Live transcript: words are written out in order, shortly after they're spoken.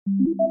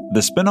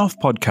The Spin-off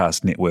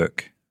Podcast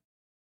Network.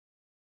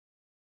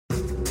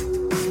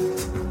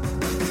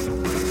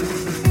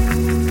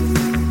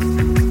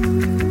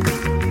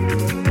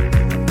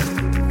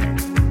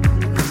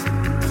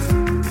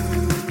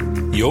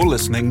 You're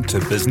listening to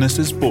Business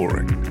is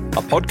Boring,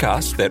 a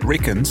podcast that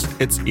reckons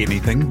it's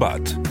anything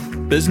but.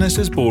 Business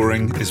is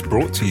Boring is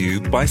brought to you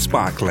by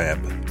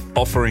SparkLab,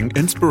 offering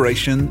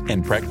inspiration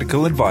and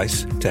practical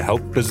advice to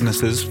help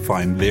businesses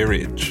find their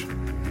edge.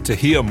 To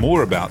hear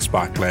more about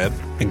SparkLab,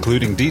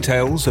 including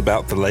details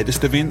about the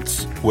latest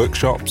events,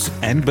 workshops,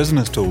 and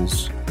business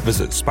tools,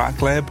 visit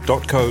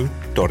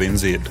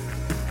sparklab.co.nz.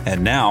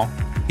 And now,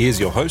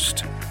 here's your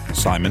host,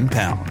 Simon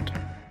Pound.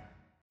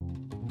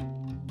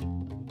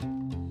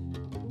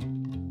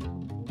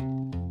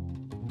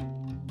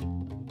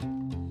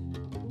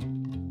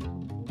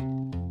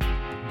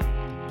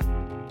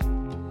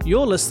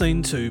 You're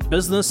listening to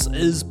Business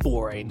is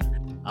Boring,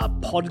 a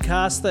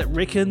podcast that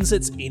reckons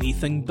it's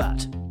anything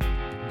but.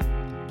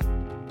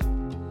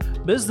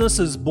 Business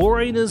is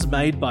Boring is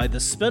made by The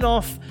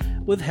Spin-off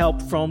with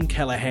help from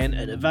Callaghan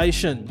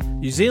Innovation,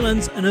 New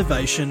Zealand's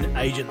innovation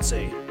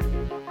agency.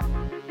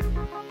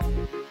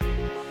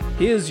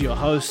 Here's your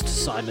host,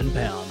 Simon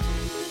Pound.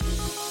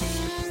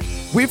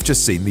 We've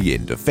just seen the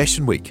end of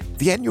Fashion Week,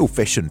 the annual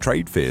fashion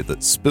trade fair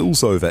that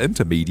spills over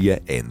into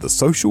media and the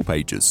social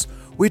pages,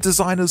 where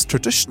designers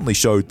traditionally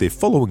showed their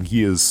following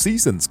year's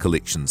season's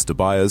collections to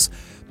buyers,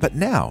 but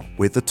now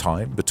where the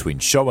time between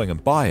showing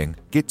and buying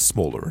gets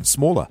smaller and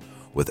smaller,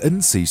 with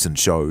in-season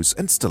shows,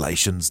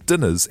 installations,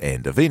 dinners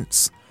and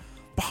events.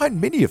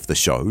 Behind many of the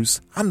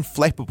shows,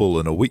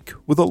 unflappable in a week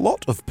with a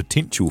lot of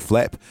potential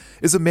flap,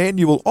 is a man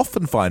you will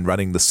often find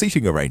running the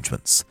seating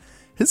arrangements.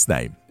 His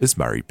name is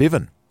Murray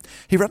Bevan.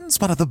 He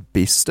runs one of the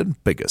best and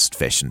biggest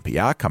fashion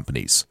PR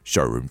companies,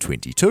 Showroom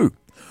 22.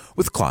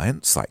 With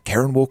clients like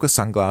Karen Walker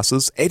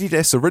Sunglasses,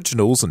 Adidas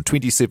Originals and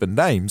 27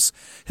 Names,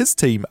 his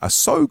team are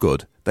so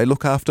good they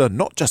look after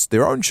not just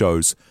their own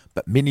shows,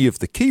 but many of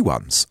the key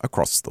ones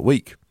across the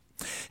week.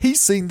 He's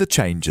seen the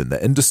change in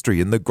the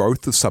industry and the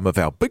growth of some of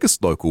our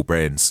biggest local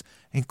brands,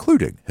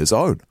 including his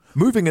own,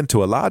 moving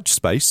into a large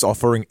space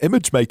offering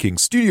image-making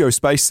studio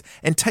space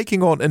and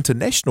taking on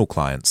international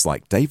clients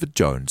like David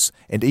Jones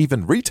and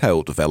even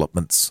retail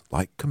developments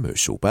like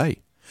Commercial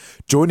Bay.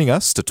 Joining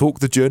us to talk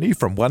the journey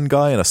from one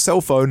guy and a cell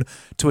phone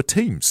to a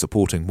team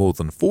supporting more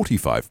than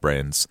 45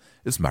 brands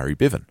is Murray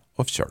Bevan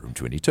of Showroom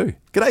 22.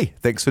 G'day,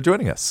 thanks for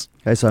joining us.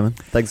 Hey Simon,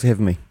 thanks for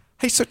having me.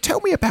 Hey, so tell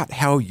me about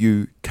how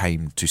you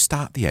came to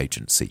start the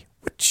agency.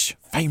 Which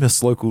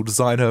famous local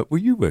designer were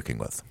you working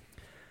with?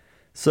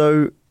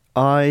 So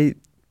I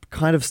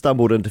kind of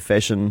stumbled into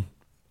fashion.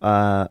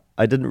 I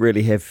didn't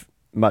really have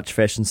much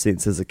fashion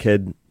sense as a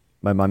kid.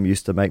 My mum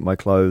used to make my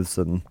clothes,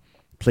 and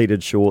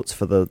pleated shorts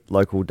for the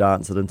local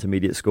dance at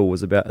intermediate school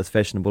was about as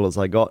fashionable as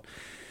I got.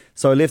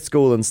 So I left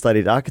school and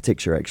studied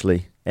architecture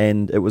actually.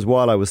 And it was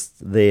while I was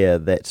there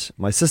that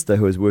my sister,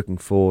 who was working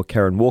for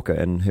Karen Walker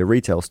in her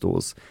retail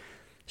stores,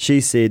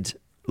 she said,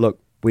 look,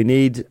 we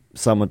need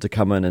someone to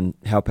come in and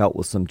help out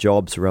with some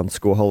jobs around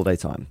school holiday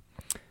time.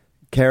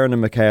 Karen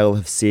and Mikhail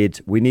have said,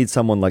 we need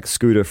someone like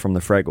Scooter from the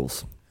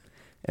Fraggles.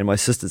 And my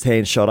sister's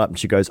hand shot up and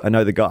she goes, I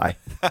know the guy.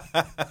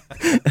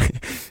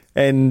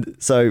 And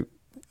so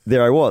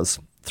there I was,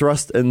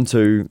 thrust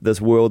into this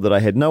world that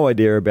I had no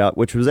idea about,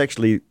 which was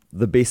actually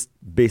the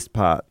best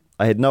part.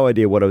 I had no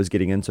idea what I was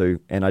getting into,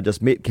 and I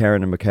just met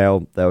Karen and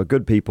Mikhail. They were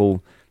good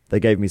people.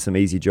 They gave me some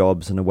easy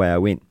jobs, and away I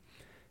went.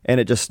 And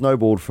it just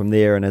snowballed from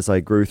there. And as I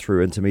grew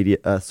through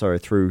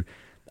through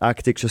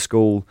architecture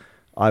school,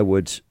 I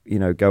would,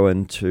 go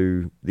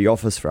into the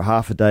office for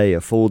half a day,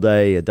 a full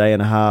day, a day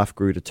and a half,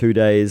 grew to 2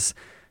 days.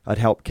 I'd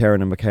help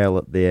Karen and Mikhail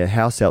at their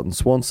house out in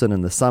Swanson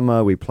in the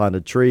summer. We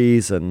planted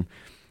trees, and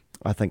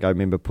I think I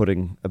remember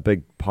putting a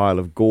big pile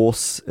of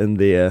gorse in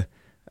their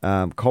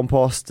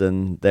compost,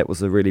 and that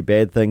was a really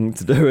bad thing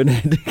to do and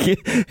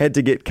had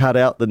to get cut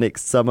out the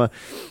next summer.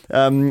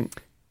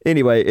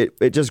 Anyway,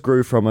 it just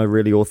grew from a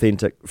really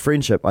authentic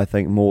friendship, I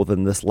think, more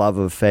than this love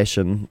of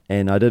fashion,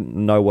 and I didn't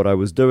know what I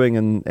was doing,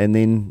 and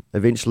then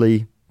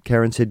eventually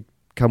Karen said,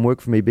 come work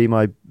for me, be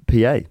my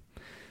PA.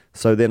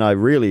 So then I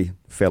really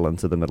fell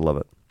into the middle of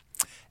it.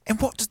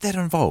 And what did that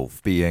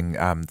involve, being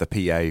the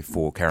PA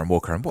for Karen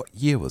Walker, and what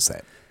year was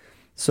that?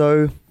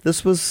 So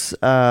this was,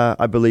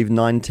 I believe,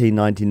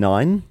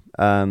 1999.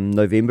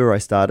 November I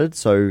started.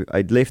 So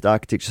I'd left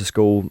architecture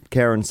school.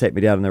 Karen sat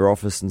me down in her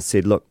office and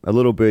said, look, a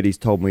little birdie's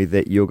told me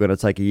that you're going to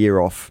take a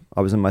year off.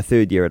 I was in my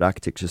third year at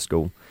architecture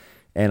school,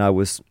 and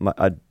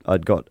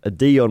I'd got a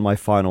D on my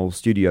final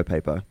studio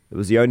paper. It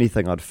was the only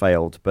thing I'd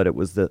failed, but it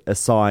was a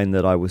sign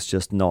that I was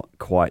just not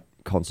quite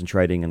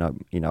concentrating, and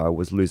I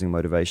was losing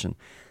motivation.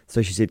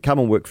 So she said, come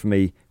and work for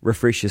me,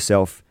 refresh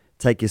yourself,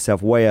 take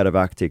yourself way out of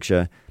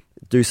architecture,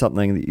 do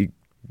something that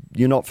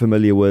you're not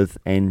familiar with,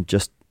 and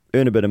just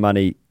earn a bit of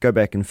money, go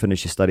back and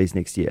finish your studies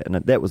next year. And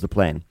that was the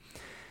plan.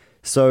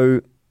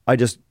 So I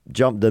just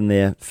jumped in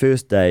there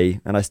first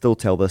day, and I still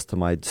tell this to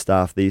my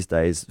staff these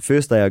days.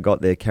 First day I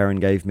got there, Karen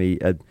gave me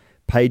a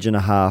page and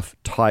a half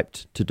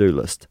typed to-do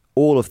list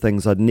all of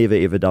things I'd never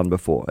ever done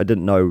before. I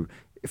didn't know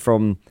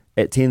from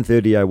at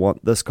 10:30 I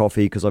want this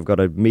coffee because I've got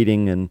a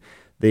meeting, and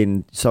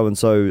then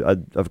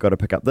so-and-so I've got to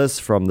pick up this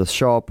from the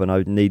shop, and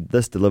I need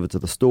this delivered to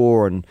the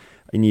store, and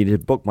I need to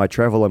book my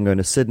travel. I'm going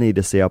to Sydney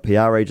to see our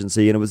PR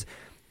agency, and it was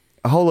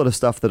a whole lot of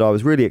stuff that I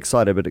was really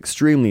excited but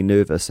extremely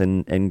nervous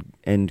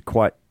and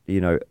quite,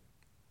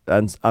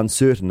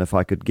 uncertain if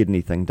I could get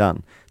anything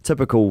done.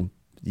 Typical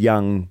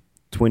young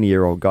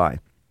 20-year-old guy.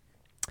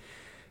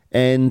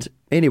 And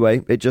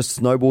anyway, it just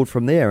snowballed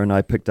from there, and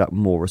I picked up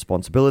more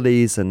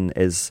responsibilities, and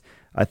as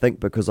I think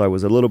because I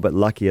was a little bit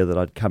luckier that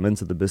I'd come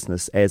into the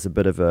business as a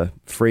bit of a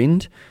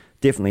friend,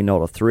 definitely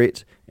not a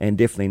threat, and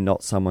definitely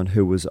not someone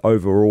who was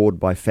overawed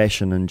by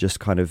fashion and just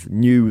kind of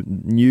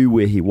knew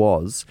where he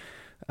was.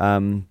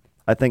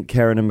 I think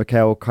Karen and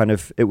Mikhail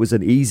it was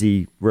an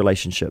easy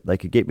relationship. They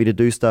could get me to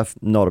do stuff,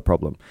 not a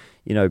problem.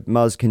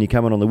 Muzz, can you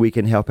come in on the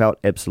weekend, help out?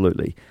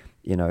 Absolutely.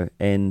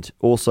 And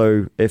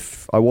also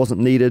if I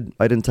wasn't needed,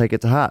 I didn't take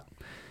it to heart.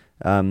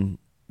 And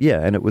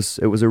it was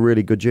a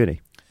really good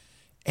journey.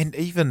 And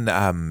even,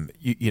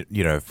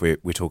 if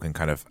we're talking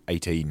kind of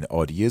 18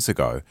 odd years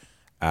ago,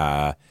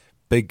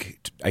 big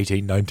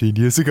 18, 19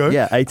 years ago.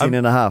 Yeah, 18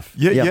 and a half.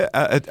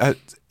 Yeah.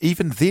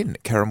 Even then,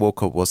 Karen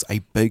Walker was a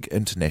big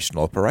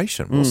international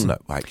operation, wasn't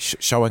it? Like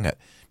showing at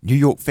New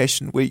York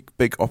Fashion Week,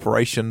 big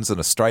operations in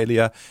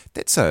Australia.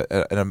 That's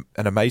an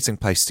amazing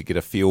place to get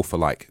a feel for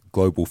like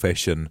global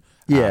fashion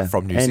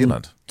from New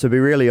Zealand. To be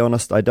really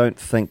honest, I don't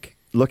think,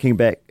 looking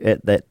back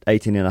at that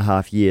 18 and a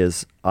half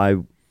years,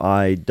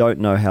 I don't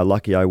know how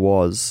lucky I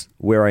was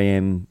where I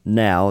am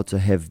now to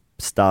have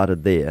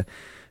started there.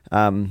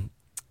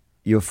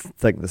 You'll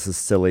think this is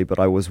silly, but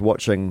I was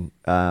watching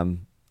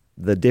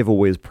The Devil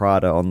Wears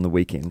Prada on the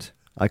weekend.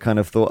 I kind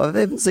of thought, I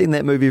haven't seen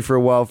that movie for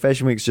a while.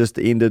 Fashion Week's just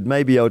ended.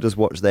 Maybe I'll just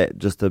watch that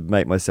just to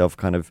make myself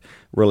kind of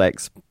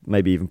relax,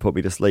 maybe even put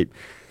me to sleep.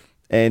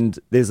 And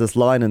there's this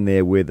line in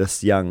there where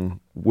this young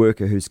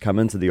worker who's come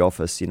into the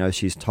office,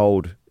 she's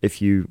told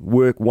if you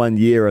work 1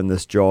 year in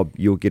this job,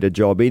 you'll get a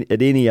job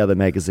at any other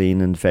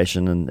magazine in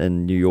fashion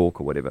in New York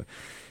or whatever.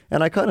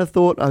 And I kind of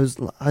thought,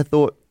 I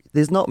thought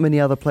there's not many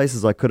other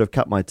places I could have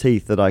cut my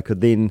teeth that I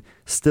could then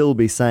still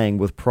be saying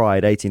with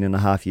pride 18 and a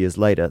half years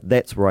later,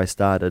 that's where I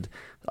started.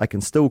 I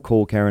can still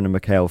call Karen and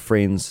Mikhail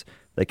friends.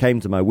 They came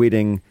to my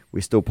wedding.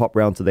 We still pop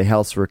round to their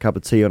house for a cup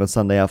of tea on a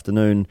Sunday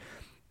afternoon.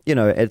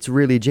 It's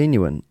really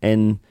genuine.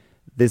 And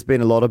there's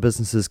been a lot of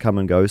businesses come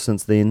and go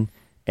since then.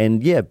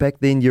 And yeah, back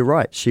then, you're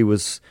right.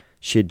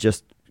 She'd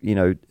just,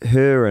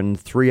 her and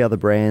 3 other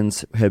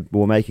brands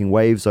were making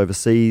waves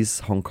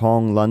overseas, Hong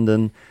Kong,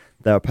 London.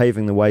 They were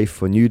paving the way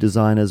for new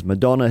designers.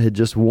 Madonna had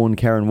just worn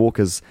Karen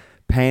Walker's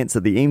pants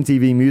at the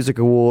MTV Music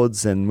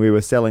Awards, and we were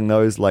selling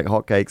those like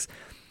hotcakes.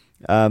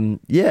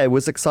 It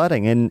was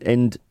exciting.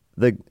 And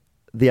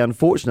the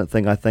unfortunate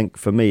thing, I think,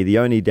 for me, the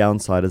only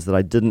downside is that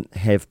I didn't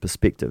have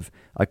perspective.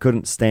 I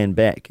couldn't stand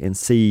back and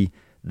see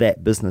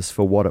that business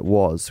for what it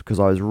was because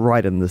I was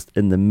right in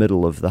the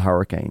middle of the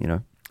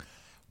hurricane,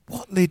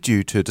 What led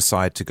you to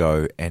decide to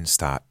go and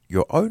start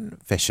your own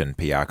fashion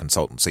PR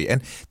consultancy?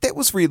 And that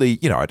was really,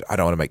 I don't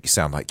want to make you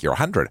sound like you're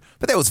 100,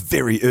 but that was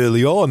very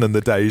early on in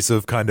the days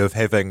of kind of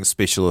having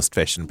specialist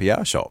fashion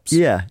PR shops.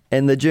 Yeah,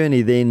 and the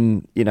journey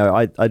then,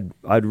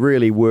 I'd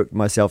really worked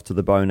myself to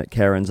the bone at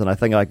Karen's, and I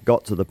think I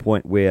got to the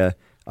point where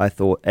I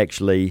thought,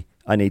 actually,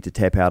 I need to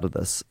tap out of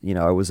this.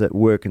 I was at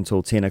work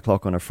until 10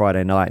 o'clock on a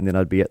Friday night, and then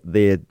I'd be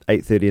there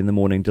 8:30 in the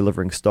morning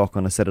delivering stock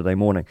on a Saturday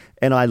morning.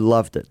 And I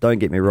loved it, don't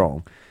get me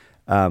wrong.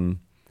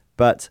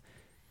 But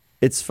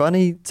it's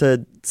funny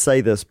to say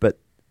this, but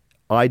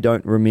I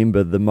don't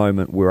remember the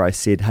moment where I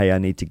said, hey, I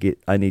need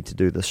to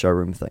do the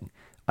showroom thing.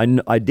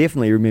 I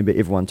definitely remember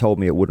everyone told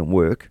me it wouldn't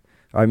work.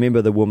 I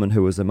remember the woman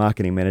who was the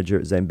marketing manager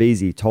at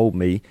Zambezi told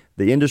me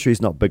the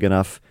industry's not big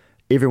enough.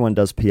 Everyone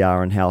does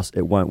PR in-house.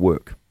 It won't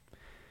work.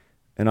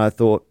 And I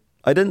thought,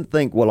 I didn't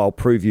think, well, I'll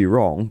prove you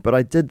wrong, but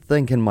I did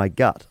think in my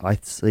gut, I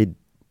said,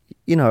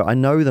 I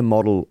know the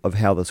model of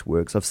how this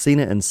works. I've seen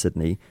it in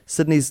Sydney.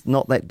 Sydney's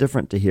not that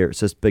different to here. It's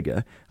just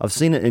bigger. I've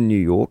seen it in New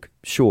York.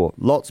 Sure,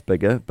 lots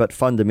bigger, but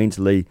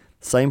fundamentally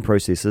same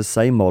processes,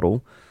 same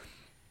model.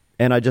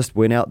 And I just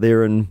went out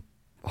there and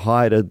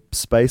hired a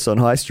space on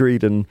High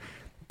Street and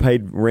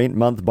paid rent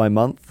month by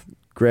month,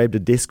 grabbed a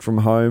desk from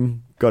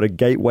home, got a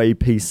Gateway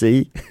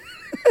PC,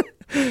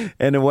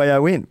 and away I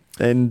went.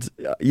 And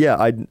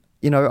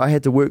I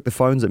had to work the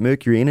phones at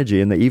Mercury Energy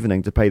in the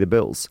evening to pay the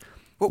bills.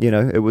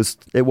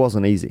 It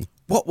wasn't easy.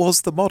 What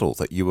was the model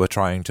that you were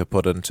trying to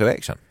put into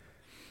action?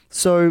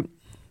 So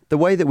the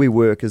way that we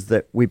work is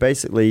that we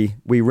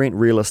rent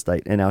real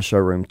estate in our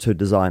showroom to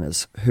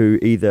designers who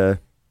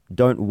either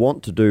don't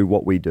want to do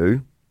what we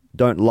do,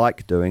 don't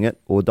like doing it,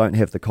 or don't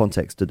have the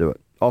contacts to do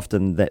it.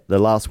 Often the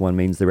last one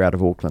means they're out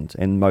of Auckland,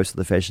 and most of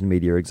the fashion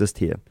media exist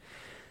here.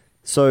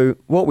 So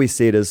what we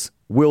said is,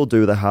 we'll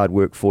do the hard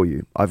work for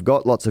you. I've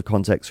got lots of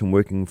contacts from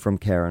working from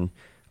Karen.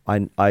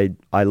 I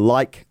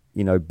like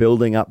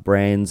building up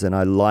brands, and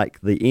I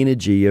like the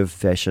energy of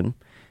fashion,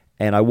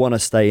 and I want to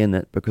stay in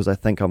it because I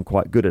think I'm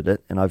quite good at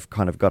it, and I've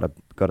kind of got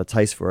a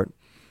taste for it.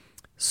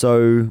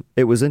 So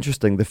it was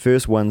interesting. The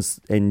first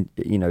ones, and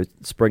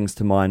springs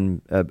to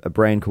mind a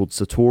brand called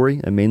Satori,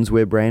 a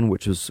menswear brand,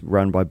 which was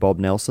run by Bob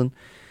Nelson.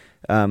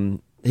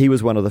 He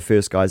was one of the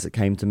first guys that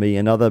came to me.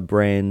 Another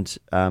brand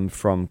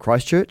from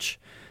Christchurch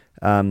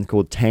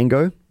called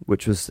Tango,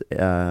 which was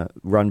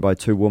run by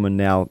two women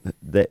now.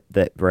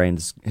 That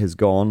brand has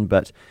gone,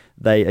 but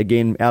they,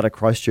 again, out of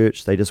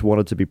Christchurch, they just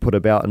wanted to be put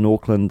about in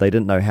Auckland. They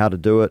didn't know how to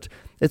do it.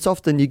 It's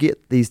often you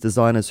get these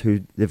designers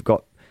who they've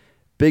got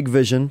big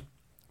vision,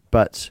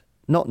 but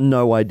not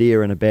no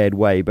idea in a bad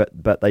way,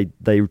 but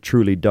they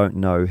truly don't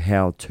know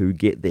how to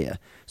get there.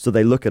 So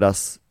they look at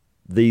us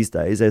these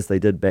days, as they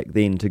did back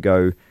then, to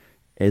go,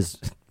 as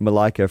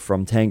Malika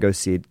from Tango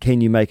said, can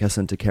you make us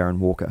into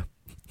Karen Walker?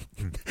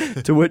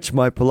 To which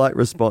my polite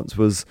response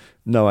was,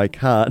 no, I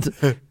can't.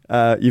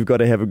 You've got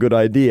to have a good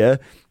idea,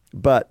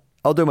 but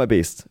I'll do my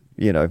best,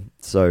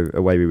 So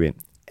away we went.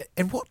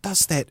 And what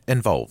does that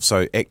involve?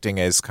 So acting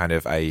as kind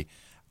of a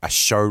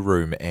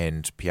showroom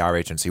and PR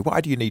agency,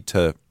 why do you need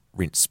to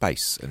rent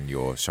space in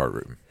your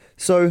showroom?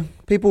 So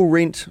people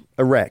rent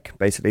a rack,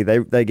 basically.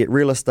 They get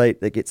real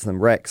estate that gets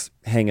them racks,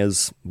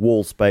 hangers,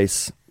 wall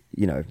space.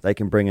 They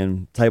can bring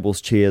in tables,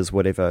 chairs,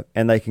 whatever,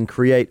 and they can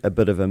create a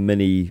bit of a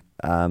mini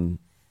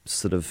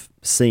sort of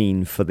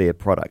scene for their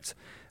product.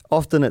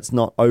 Often it's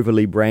not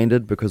overly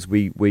branded because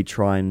we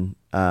try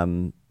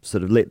and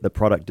sort of let the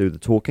product do the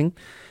talking.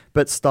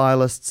 But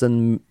stylists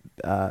and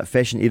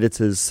fashion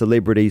editors,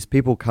 celebrities,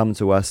 people come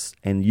to us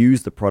and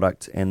use the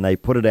product and they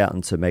put it out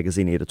into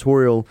magazine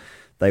editorial.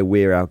 They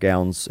wear our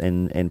gowns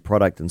and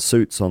product and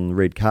suits on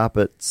red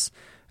carpets.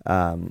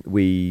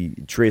 We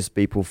dress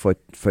people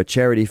for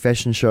charity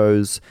fashion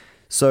shows.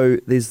 So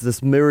there's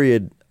this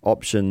myriad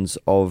options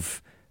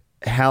of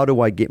how do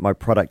I get my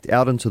product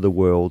out into the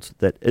world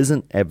that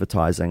isn't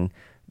advertising,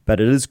 but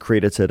it is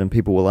credited and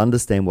people will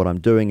understand what I'm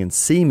doing and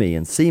see me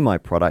and see my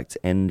product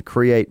and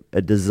create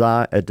a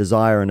desire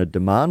and a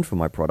demand for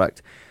my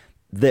product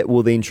that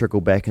will then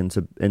trickle back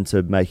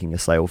into making a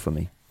sale for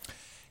me.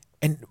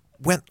 And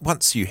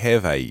once you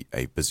have a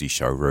busy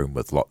showroom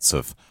with lots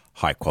of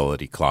high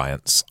quality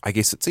clients, I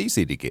guess it's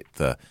easy to get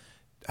the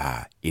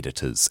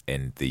editors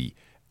and the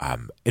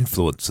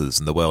influencers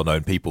and the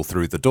well-known people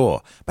through the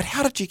door. But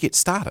how did you get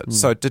started?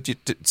 So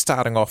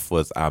starting off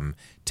with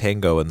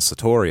Tango and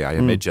Satori, I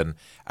imagine,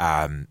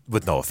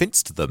 with no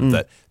offence to them,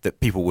 that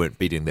people weren't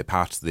beating their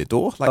part to their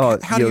door?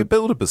 How do you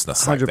build a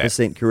business like that?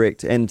 100%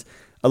 correct. And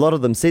a lot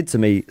of them said to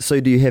me,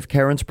 so do you have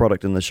Karen's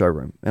product in the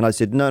showroom? And I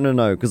said, no,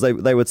 because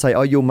they would say,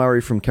 oh, you're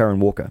Murray from Karen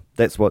Walker.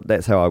 That's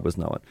how I was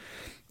known.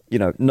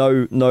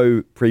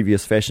 No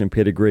previous fashion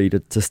pedigree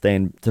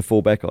to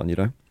fall back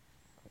on,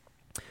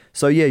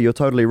 So yeah, you're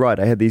totally right.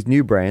 I had these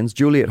new brands.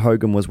 Juliet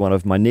Hogan was one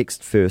of my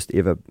next first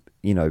ever,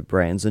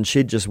 brands, and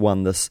she'd just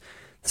won this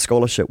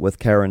scholarship with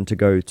Karen to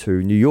go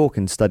to New York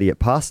and study at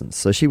Parsons.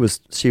 So she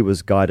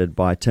was guided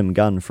by Tim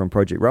Gunn from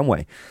Project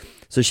Runway.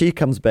 So she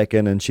comes back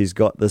in and she's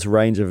got this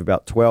range of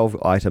about 12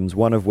 items,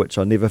 one of which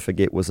I'll never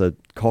forget was a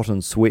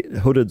cotton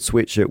hooded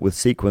sweatshirt with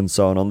sequins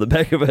sewn on the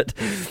back of it.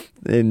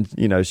 And,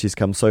 she's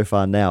come so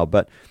far now.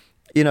 But,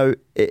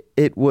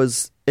 it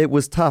was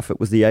tough. It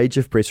was the age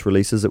of press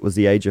releases. It was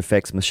the age of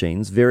fax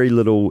machines, very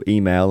little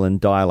email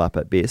and dial-up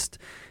at best.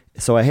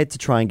 So I had to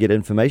try and get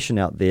information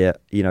out there,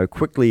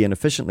 quickly and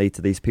efficiently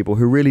to these people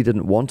who really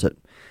didn't want it.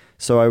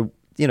 So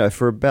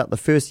for about the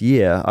first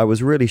year, I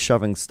was really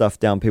shoving stuff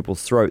down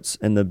people's throats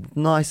in the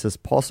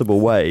nicest possible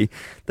way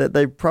that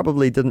they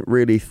probably didn't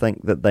really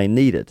think that they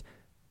needed.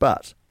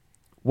 But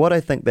what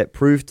I think that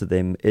proved to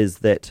them is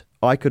that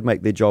I could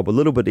make their job a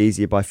little bit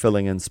easier by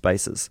filling in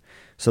spaces.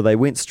 So they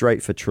went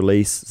straight for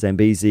Trelise,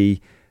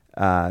 Zambezi,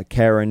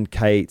 Karen,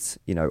 Kate,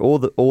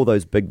 all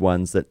those big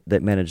ones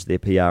that manage their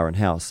PR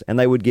in-house. And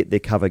they would get their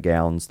cover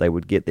gowns, they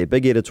would get their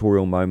big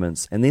editorial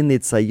moments, and then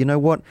they'd say, you know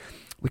what,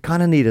 we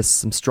kind of need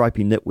some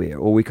stripy knitwear,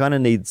 or we kind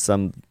of need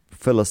some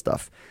filler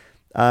stuff.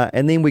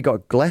 And then we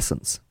got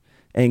Glassons.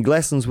 And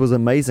Glassons was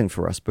amazing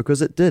for us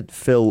because it did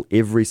fill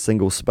every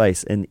single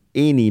space in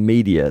any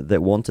media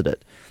that wanted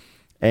it.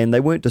 And they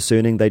weren't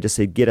discerning. They just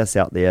said, get us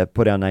out there,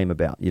 put our name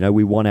about.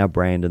 We want our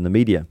brand in the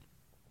media.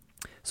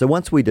 So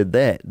once we did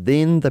that,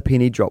 then the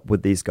penny dropped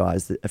with these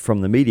guys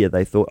from the media.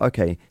 They thought,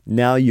 okay,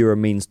 now you're a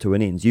means to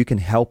an end. You can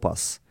help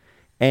us.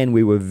 And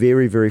we were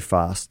very, very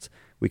fast.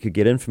 We could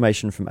get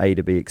information from A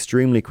to B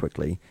extremely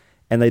quickly,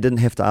 and they didn't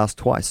have to ask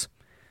twice.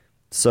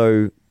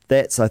 So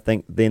that's, I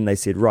think, then they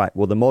said, right,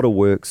 well, the model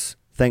works.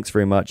 Thanks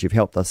very much. You've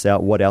helped us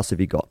out. What else have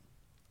you got?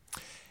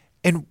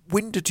 And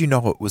when did you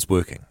know it was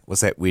working? Was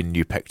that when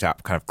you picked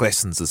up kind of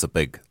Glassons as a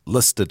big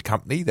listed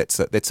company? That's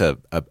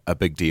a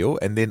big deal.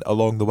 And then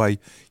along the way,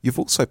 you've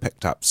also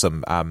picked up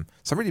some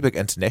really big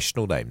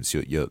international names.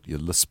 Your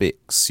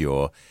Lispecs,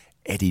 your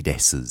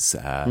Adidas's,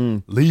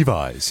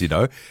 Levi's.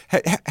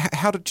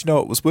 How did you know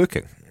it was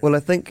working? Well, I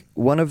think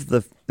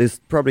there's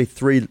probably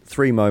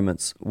three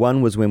moments.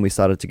 One was when we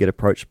started to get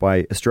approached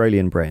by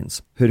Australian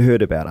brands who'd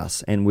heard about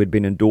us and we'd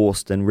been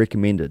endorsed and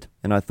recommended.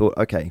 And I thought,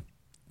 okay,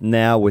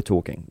 now we're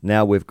talking.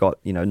 Now we've got,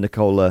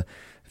 Nicola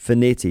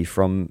Finetti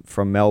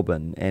from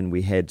Melbourne, and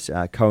we had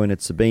Cohen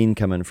and Sabine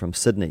come in from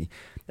Sydney,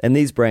 and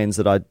these brands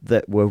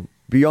that were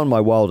beyond my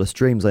wildest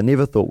dreams. I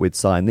never thought we'd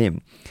sign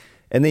them.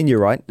 And then you're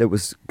right, it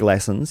was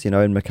Glassons,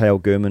 and Mikhail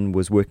Gurman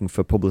was working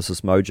for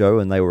Publicis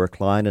Mojo, and they were a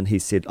client, and he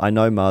said, I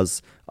know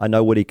Muzz, I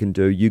know what he can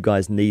do, you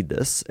guys need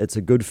this, it's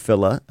a good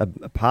filler,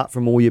 apart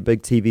from all your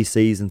big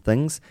TVCs and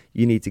things,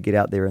 you need to get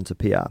out there into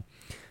PR.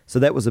 So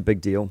that was a big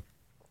deal.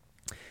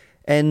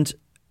 And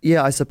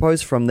yeah, I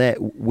suppose from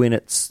that, when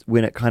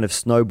it kind of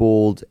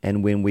snowballed,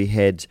 and when we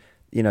had,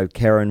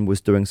 Karen was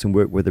doing some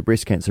work with the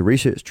Breast Cancer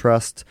Research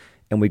Trust,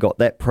 and we got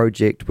that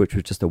project, which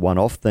was just a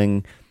one-off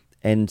thing.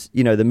 And,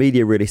 the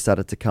media really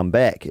started to come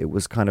back. It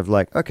was kind of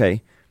like,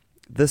 okay,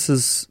 this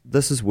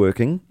is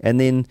working. And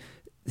then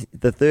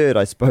the third,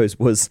 I suppose,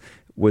 was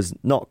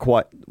not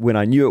quite when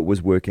I knew it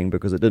was working,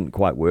 because it didn't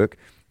quite work.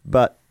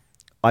 But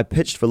I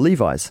pitched for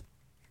Levi's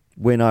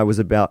when I was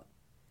about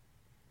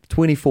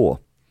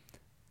 24.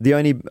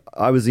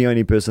 I was the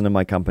only person in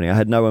my company. I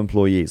had no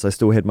employees. I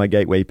still had my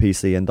Gateway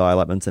PC and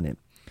dial-up internet.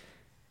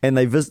 And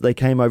they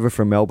came over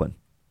from Melbourne.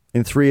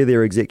 And 3 of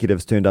their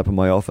executives turned up in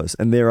my office,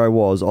 and there I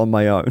was on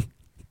my own,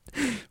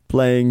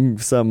 playing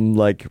some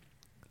like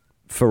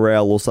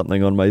Pharrell or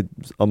something on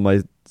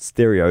my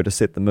stereo to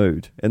set the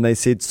mood. And they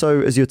said,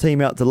 "So is your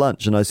team out to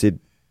lunch?" And I said,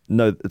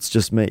 "No, it's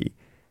just me."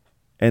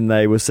 And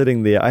they were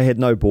sitting there. I had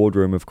no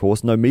boardroom, of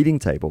course, no meeting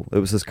table. It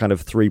was this kind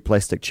of 3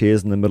 plastic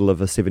chairs in the middle of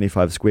a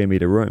 75 square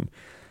meter room.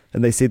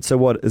 And they said, "So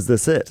what, is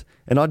this it?"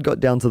 And I'd got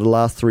down to the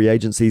last 3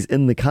 agencies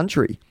in the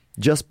country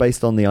just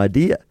based on the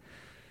idea.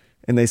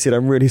 And they said,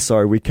 "I'm really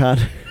sorry, we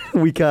can't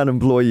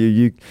employ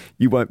you.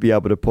 You won't be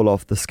able to pull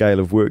off the scale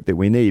of work that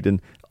we need."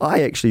 And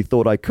I actually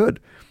thought I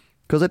could,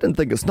 because I didn't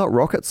think it's not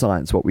rocket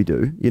science what we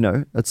do.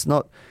 It's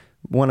not.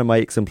 One of my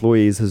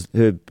ex-employees,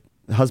 her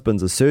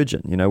husband's a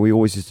surgeon. We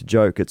always used to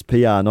joke, it's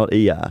PR, not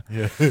ER.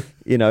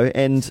 Yeah.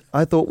 And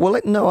I thought, well,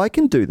 no, I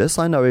can do this.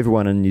 I know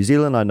everyone in New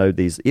Zealand. I know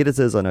these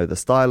editors. I know the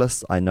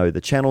stylists. I know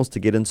the channels to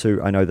get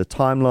into. I know the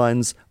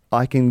timelines.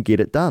 I can get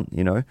it done.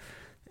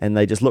 And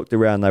they just looked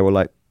around. They were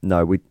like,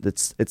 "No,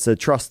 it's a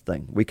trust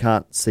thing. We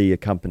can't see a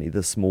company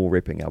this small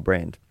repping our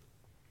brand."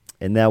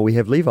 And now we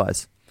have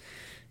Levi's,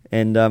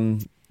 and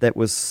that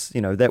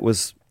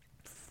was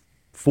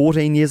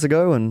 14 years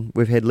ago, and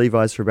we've had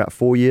Levi's for about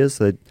 4 years.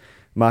 The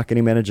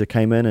marketing manager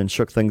came in and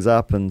shook things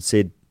up and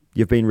said,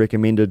 "You've been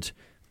recommended.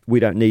 We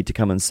don't need to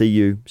come and see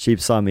you." She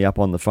signed me up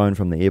on the phone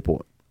from the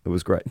airport. It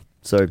was great.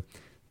 So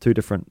two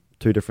different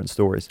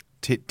stories.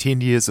 10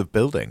 years of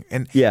building.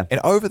 And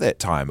over that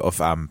time of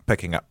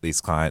picking up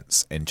these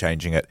clients and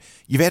changing it,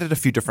 you've added a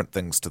few different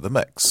things to the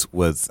mix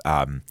with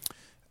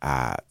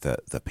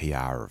the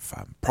PR of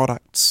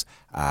products,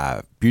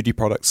 beauty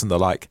products and the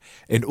like,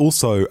 and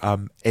also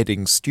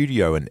adding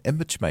studio and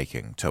image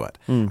making to it.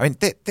 I mean,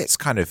 that's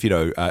kind of,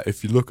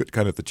 if you look at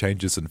kind of the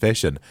changes in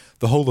fashion,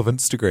 the whole of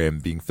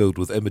Instagram being filled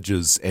with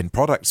images and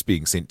products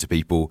being sent to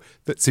people,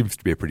 that seems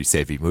to be a pretty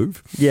savvy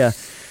move. Yeah.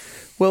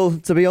 Well,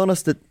 to be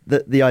honest,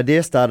 the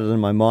idea started in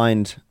my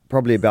mind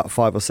probably about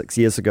 5 or 6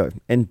 years ago.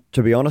 And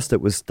to be honest, it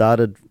was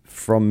started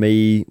from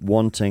me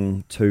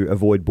wanting to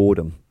avoid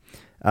boredom.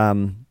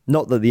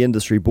 Not that the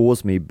industry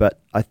bores me,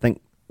 but I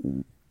think,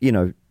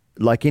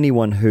 like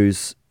anyone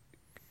who's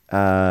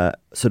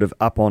sort of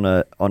up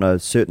at a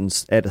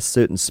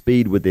certain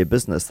speed with their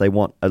business, they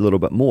want a little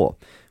bit more.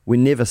 We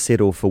never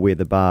settle for where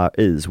the bar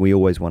is. We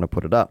always want to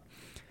put it up.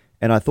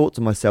 And I thought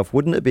to myself,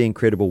 wouldn't it be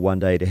incredible one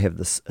day to have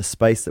a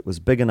space that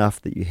was big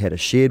enough that you had a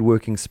shared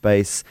working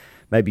space,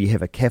 maybe you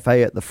have a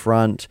cafe at the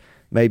front,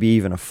 maybe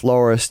even a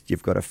florist,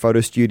 you've got a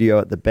photo studio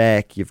at the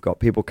back, you've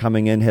got people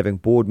coming in, having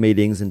board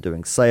meetings and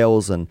doing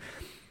sales. And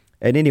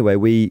anyway,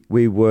 we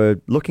were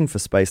looking for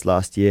space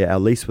last year. Our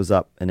lease was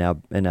up in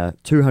a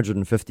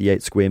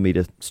 258 square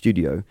meter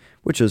studio,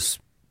 which is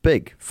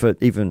big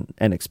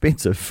and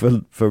expensive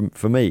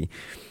for me.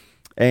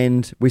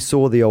 And we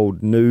saw the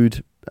old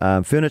Nude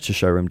furniture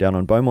showroom down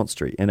on Beaumont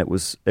Street, and it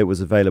was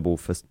available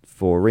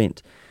for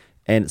rent,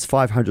 and it's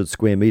 500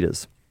 square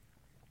meters,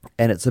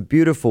 and it's a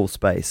beautiful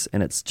space,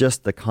 and it's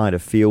just the kind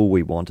of feel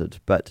we wanted,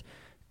 but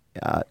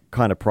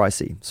kind of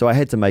pricey. So I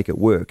had to make it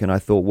work, and I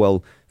thought,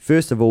 well,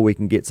 first of all, we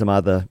can get some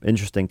other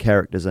interesting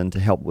characters in to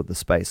help with the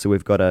space. So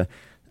we've got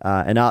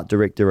an art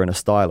director and a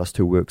stylist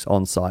who works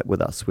on site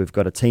with us. We've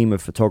got a team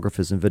of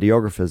photographers and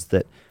videographers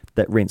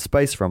that rent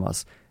space from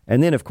us.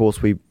 And then, of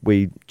course,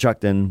 we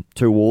chucked in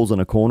 2 walls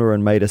in a corner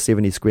and made a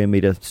 70 square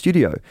meter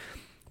studio,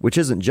 which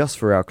isn't just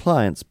for our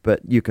clients,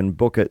 but you can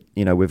book it.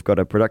 We've got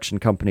a production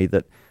company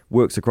that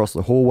works across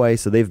the hallway,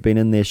 so they've been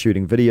in there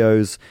shooting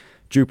videos.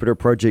 Jupiter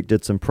Project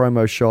did some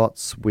promo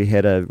shots. We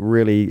had a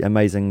really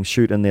amazing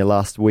shoot in there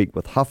last week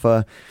with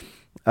Huffer.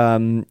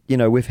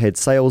 We've had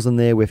sales in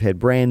there, we've had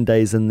brand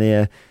days in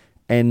there,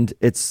 and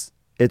it's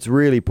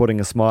really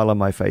putting a smile on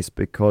my face,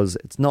 because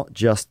it's not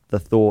just the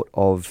thought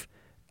of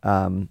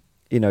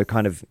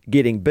kind of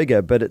getting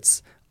bigger,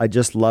 but I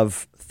just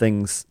love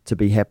things to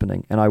be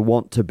happening, and I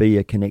want to be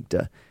a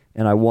connector,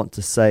 and I want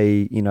to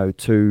say,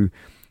 to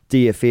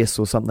DFS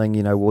or something,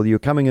 well, you're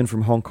coming in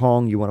from Hong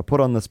Kong, you want to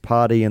put on this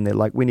party, and they're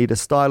like, we need a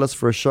stylist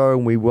for a show,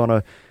 and we want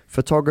a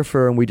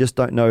photographer, and we just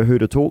don't know who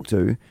to talk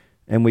to.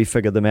 And we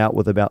figured them out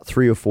with about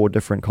 3 or 4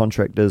 different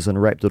contractors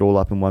and wrapped it all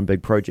up in one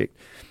big project.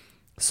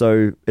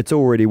 So it's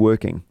already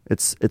working.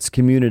 It's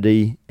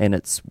community, and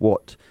it's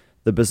what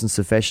the Business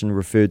of Fashion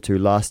referred to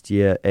last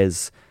year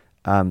as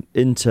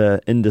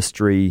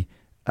inter-industry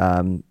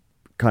kind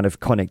of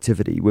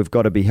connectivity. We've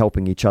got to be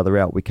helping each other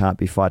out. We can't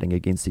be fighting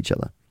against each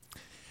other.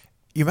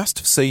 You must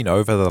have seen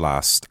over the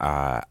last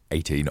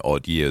 18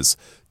 odd years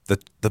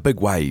the big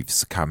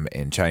waves come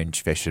and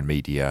change fashion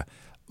media,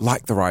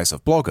 like the rise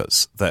of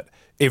bloggers that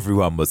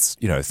everyone was,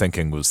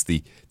 thinking was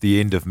the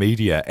end of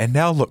media, and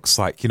now looks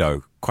like,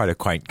 quite a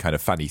quaint kind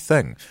of funny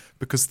thing,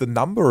 because the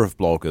number of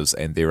bloggers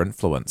and their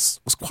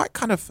influence was quite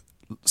kind of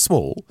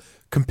small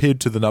compared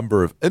to the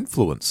number of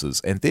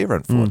influencers and their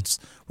influence,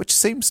 which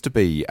seems to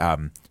be,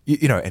 an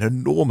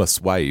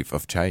enormous wave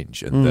of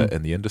change in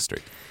the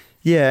industry.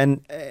 Yeah,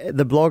 and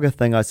the blogger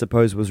thing, I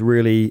suppose, was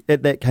really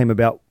that came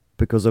about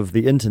because of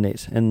the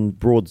internet and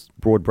broad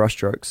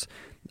brushstrokes.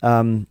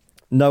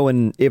 No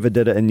one ever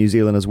did it in New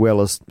Zealand as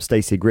well as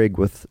Stacey Gregg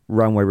with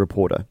Runway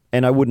Reporter,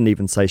 and I wouldn't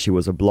even say she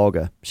was a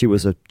blogger. She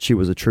was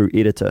a true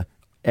editor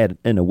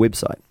in a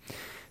website.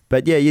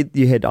 But yeah,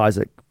 you had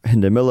Isaac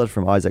Hinder-Miller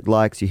from Isaac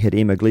Likes, you had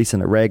Emma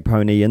Gleeson at Rag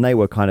Pony, and they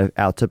were kind of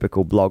our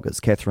typical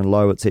bloggers, Catherine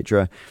Lowe,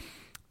 etc.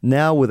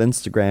 Now with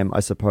Instagram, I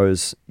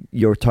suppose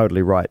you're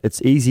totally right.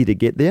 It's easy to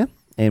get there,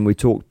 and we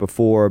talked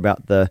before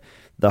about the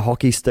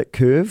hockey stick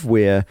curve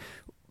where,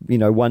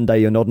 one day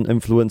you're not an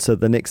influencer,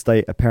 the next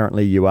day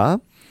apparently you are.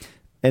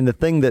 And the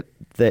thing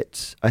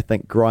that I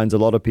think grinds a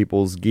lot of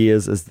people's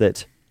gears is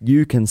that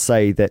you can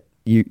say that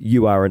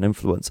you are an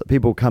influencer.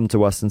 People come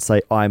to us and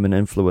say, I'm an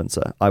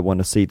influencer. I want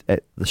a seat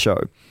at the show.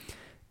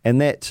 And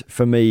that,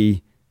 for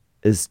me,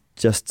 is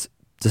just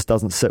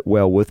doesn't sit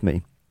well with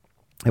me.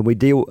 And we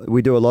do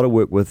a lot of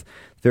work with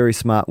a very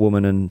smart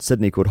woman in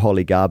Sydney called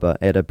Holly Garber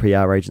at a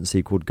PR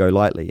agency called Go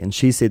Lightly. And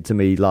she said to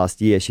me last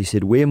year, she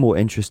said, we're more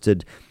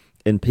interested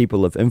in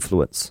people of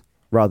influence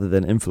rather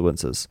than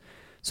influencers.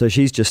 So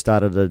she's just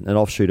started an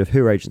offshoot of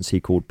her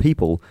agency called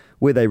People,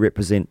 where they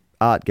represent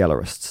art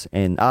gallerists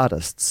and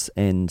artists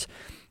and,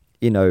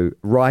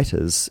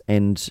 writers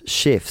and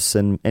chefs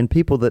and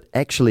people that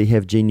actually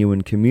have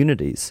genuine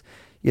communities.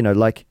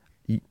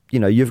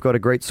 You've got a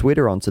great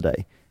sweater on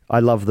today. I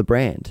love the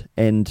brand,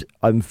 and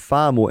I'm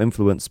far more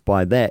influenced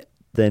by that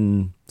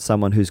than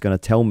someone who's going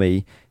to tell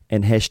me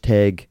and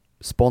hashtag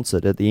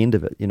sponsored at the end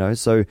of it,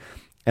 So,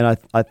 and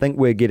I think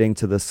we're getting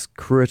to this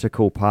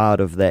critical part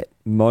of that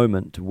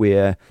moment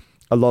where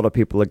a lot of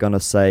people are going to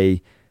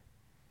say,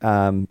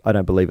 I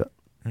don't believe it.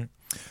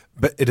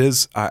 But it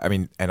is,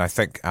 and I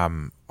think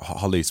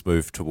Holly's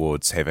move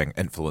towards having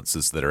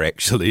influencers that are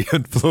actually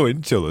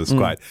influential is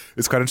quite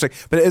interesting.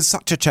 But it is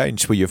such a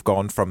change where you've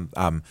gone from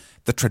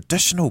the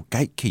traditional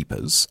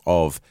gatekeepers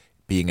of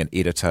being an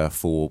editor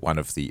for one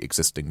of the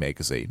existing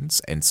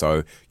magazines, and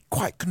so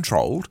quite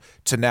controlled,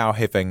 to now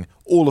having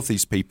all of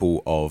these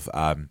people of,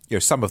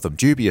 some of them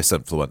dubious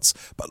influence,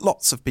 but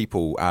lots of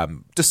people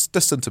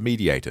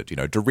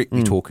disintermediated,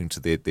 directly talking to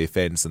their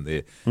fans and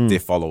their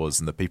followers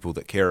and the people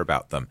that care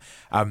about them.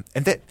 And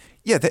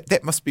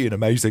that must be an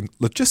amazing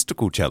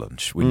logistical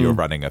challenge when you're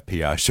running a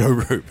PR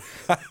showroom.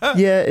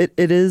 Yeah,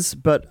 it is,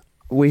 but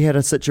we had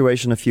a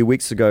situation a few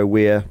weeks ago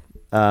where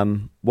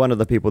one of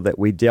the people that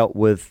we dealt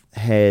with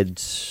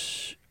had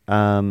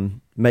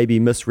maybe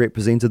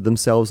misrepresented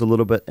themselves a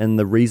little bit in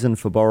the reason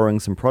for borrowing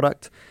some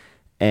product,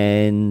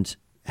 and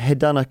had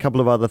done a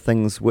couple of other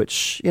things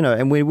which,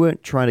 and we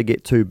weren't trying to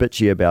get too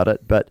bitchy about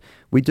it, but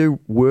we do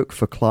work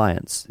for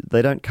clients.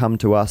 They don't come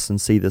to us and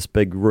see this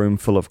big room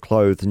full of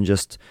clothes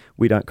and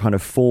we don't kind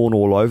of fawn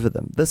all over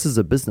them. This is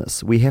a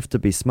business. We have to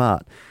be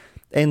smart.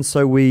 And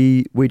so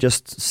we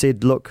just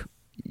said, look,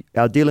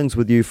 our dealings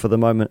with you for the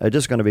moment are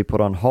just going to be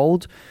put on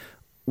hold.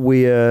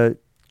 We're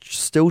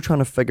still trying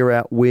to figure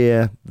out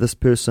where this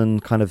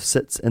person kind of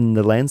sits in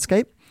the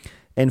landscape.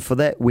 And for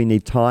that, we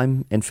need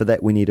time, and for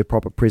that, we need a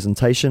proper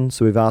presentation.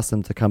 So we've asked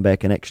them to come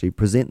back and actually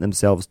present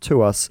themselves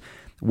to us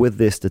with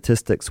their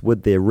statistics,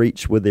 with their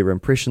reach, with their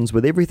impressions,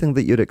 with everything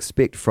that you'd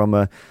expect from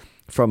a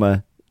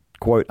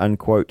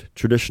quote-unquote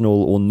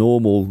traditional or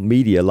normal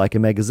media like a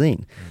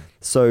magazine.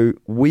 So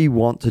we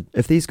want to,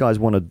 if these guys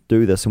want to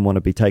do this and want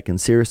to be taken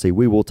seriously,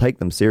 we will take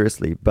them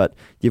seriously, but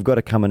you've got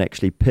to come and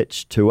actually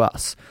pitch to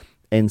us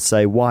and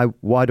say, why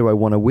do I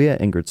want to wear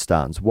Ingrid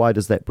Starnes? Why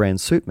does that brand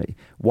suit me?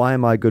 Why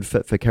am I a good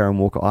fit for Karen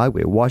Walker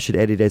Eyewear? Why should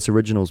Adidas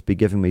Originals be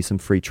giving me some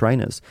free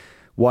trainers?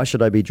 Why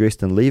should I be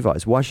dressed in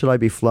Levi's? Why should I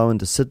be flown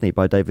to Sydney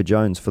by David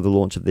Jones for the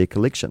launch of their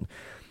collection?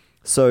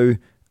 So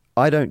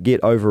I don't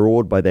get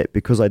overawed by that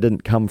because I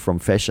didn't come from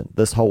fashion.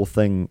 This whole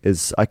thing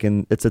is,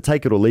 it's a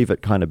take it or leave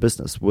it kind of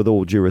business, with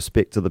all due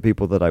respect to the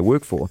people that I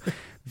work for.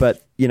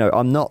 But,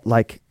 I'm not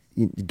like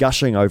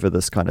gushing over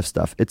this kind of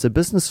stuff. It's a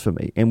business for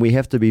me, and we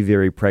have to be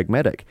very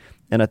pragmatic.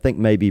 And I think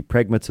maybe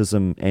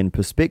pragmatism and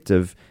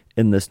perspective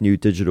in this new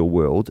digital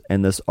world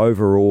and this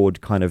overawed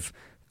kind of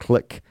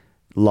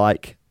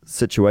click-like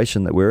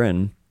situation that we're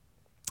in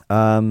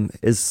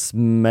is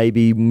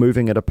maybe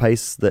moving at a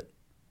pace that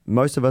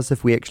most of us,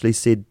 if we actually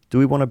said, do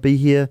we want to be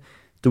here?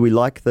 Do we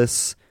like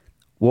this?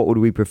 What would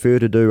we prefer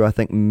to do? I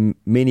think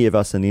many of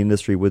us in the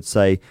industry would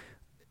say,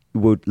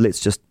 let's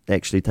just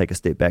actually take a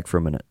step back for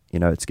a minute.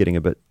 It's getting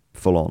a bit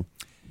full on.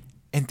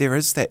 And there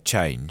is that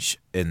change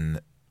in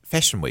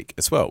Fashion Week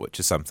as well,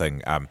 which is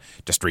something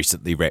just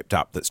recently wrapped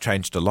up that's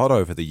changed a lot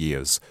over the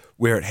years,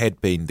 where it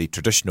had been the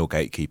traditional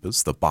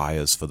gatekeepers, the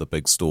buyers for the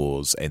big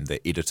stores and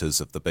the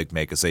editors of the big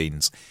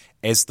magazines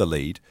as the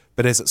lead.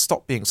 But as it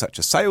stopped being such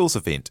a sales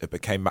event, it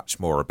became much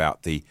more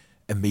about the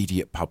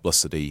immediate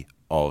publicity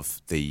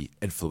of the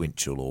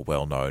influential or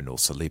well-known or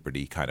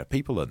celebrity kind of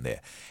people in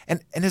there.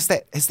 And has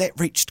that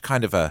reached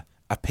kind of a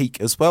peak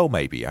as well,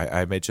 maybe?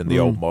 I imagine the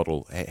old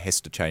model has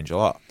to change a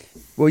lot.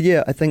 Well,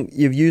 yeah, I think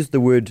you've used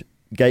the word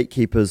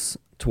gatekeepers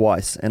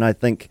twice, and I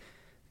think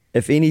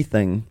if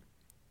anything,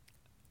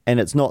 and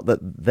it's not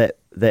that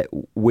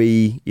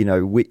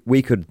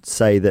we could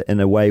say that in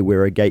a way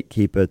we're a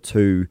gatekeeper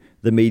to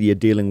the media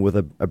dealing with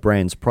a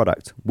brand's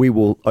product. We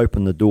will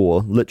open the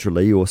door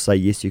literally or say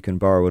yes, you can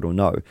borrow it or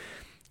no.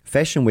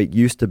 Fashion Week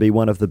used to be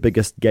one of the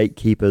biggest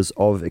gatekeepers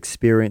of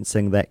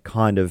experiencing that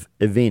kind of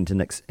event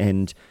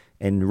and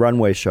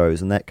runway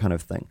shows and that kind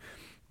of thing.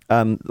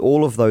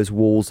 All of those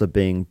walls are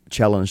being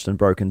challenged and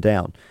broken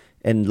down.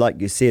 And like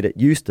you said, it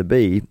used to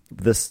be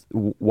this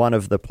one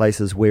of the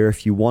places where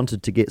if you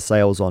wanted to get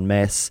sales en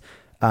masse,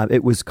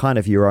 it was kind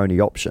of your only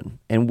option.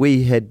 And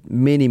we had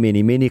many,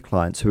 many, many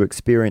clients who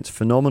experienced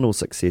phenomenal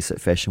success at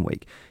Fashion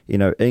Week.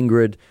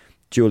 Ingrid,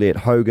 Juliette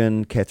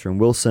Hogan, Catherine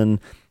Wilson,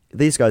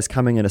 these guys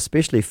coming in,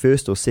 especially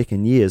first or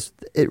second years,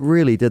 it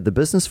really did the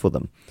business for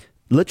them,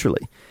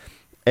 literally.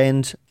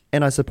 And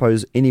I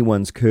suppose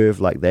anyone's curve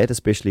like that,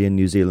 especially in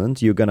New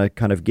Zealand, you're going to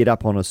kind of get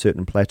up on a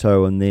certain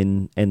plateau and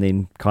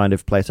then kind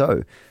of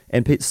plateau.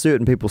 And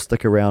certain people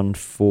stick around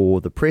for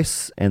the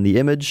press and the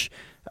image,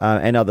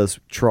 and others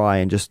try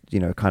and just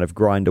kind of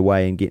grind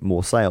away and get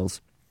more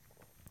sales.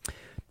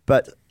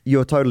 But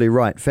you're totally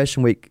right.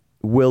 Fashion Week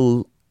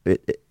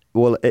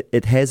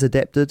it has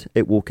adapted.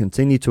 It will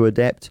continue to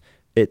adapt.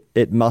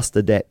 It must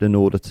adapt in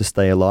order to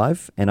stay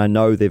alive, and I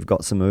know they've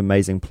got some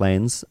amazing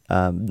plans,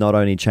 not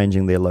only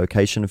changing their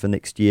location for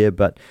next year,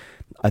 but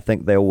I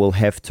think they will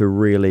have to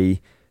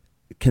really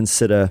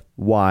consider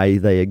why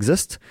they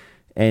exist.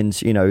 And,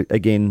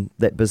 again,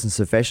 that Business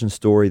of Fashion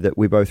story that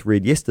we both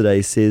read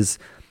yesterday says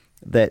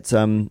that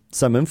some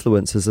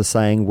influencers are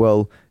saying,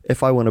 well,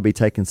 if I want to be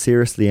taken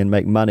seriously and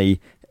make money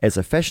as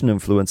a fashion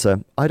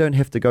influencer, I don't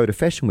have to go to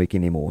Fashion Week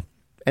anymore.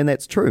 And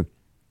that's true.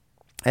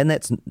 And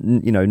that's,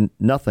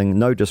 nothing,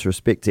 no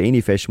disrespect to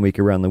any Fashion Week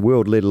around the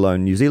world, let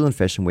alone New Zealand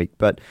Fashion Week.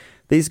 But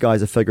these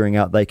guys are figuring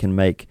out they can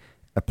make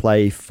a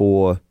play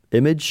for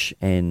image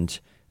and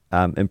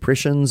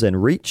impressions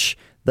and reach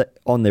that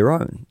on their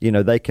own.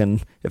 They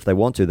can, if they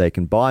want to, they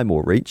can buy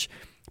more reach,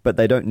 but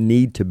they don't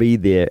need to be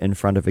there in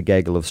front of a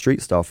gaggle of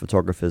street style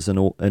photographers in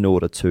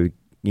order to,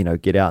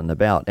 get out and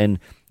about. And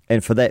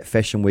for that,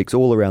 Fashion Weeks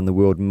all around the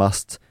world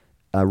must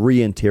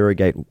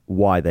reinterrogate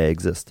why they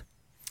exist.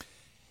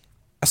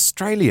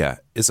 Australia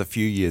is a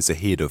few years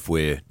ahead of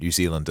where New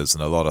Zealand is in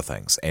a lot of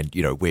things, and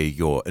where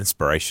your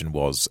inspiration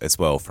was as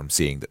well from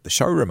seeing that the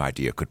showroom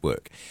idea could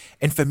work.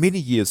 And for many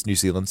years, New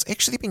Zealand's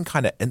actually been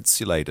kind of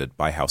insulated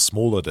by how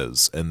small it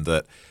is, in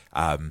that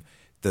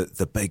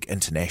the big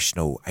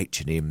international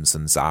H&Ms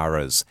and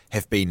Zaras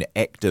have been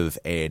active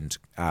and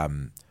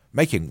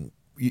making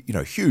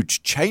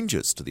huge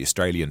changes to the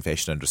Australian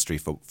fashion industry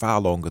for far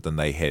longer than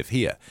they have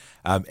here.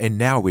 And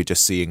now we're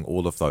just seeing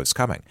all of those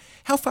coming.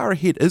 How far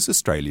ahead is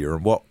Australia,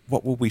 and what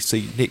will we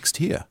see next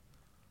here?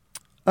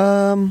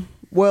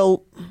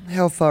 Well,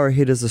 how far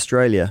ahead is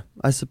Australia?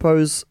 I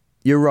suppose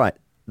you're right.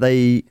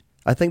 I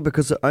think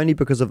because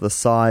of the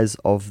size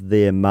of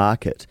their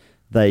market,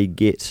 they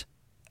get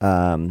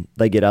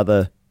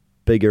other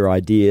bigger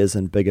ideas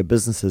and bigger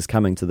businesses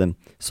coming to them.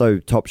 So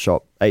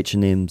Topshop,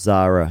 H&M,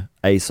 Zara,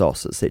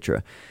 ASOS,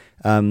 etc.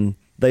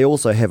 They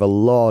also have a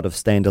lot of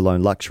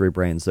standalone luxury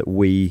brands that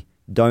we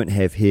don't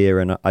have here,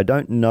 and I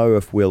don't know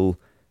if we'll,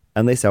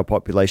 unless our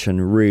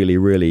population really,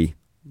 really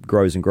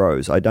grows and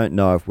grows, I don't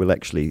know if we'll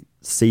actually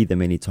see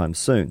them anytime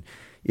soon.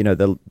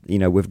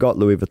 We've got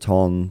Louis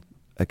Vuitton,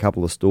 a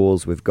couple of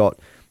stores. We've got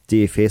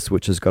DFS,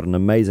 which has got an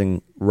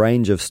amazing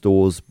range of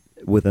stores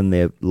within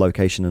their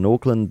location in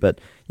Auckland,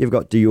 but you've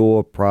got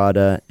Dior,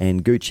 Prada,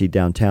 and Gucci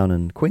downtown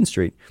in Queen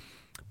Street.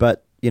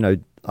 But,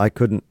 I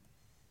couldn't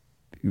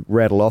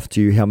rattle off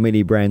to you how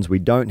many brands we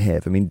don't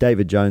have. I mean,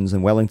 David Jones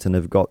and Wellington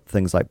have got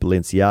things like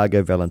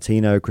Balenciaga,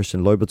 Valentino,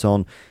 Christian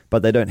Louboutin,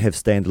 but they don't have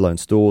standalone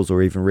stores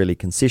or even really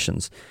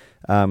concessions,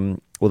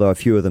 although a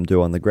few of them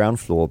do on the ground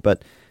floor.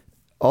 But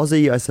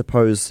Aussie, I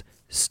suppose,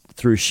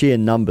 through sheer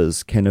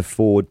numbers, can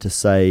afford to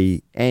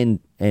say, and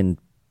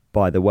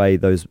by the way,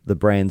 the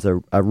brands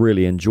are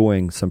really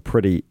enjoying some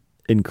pretty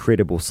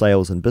incredible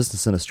sales and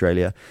business in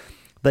Australia.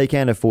 They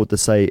can afford to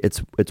say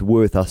it's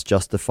worth us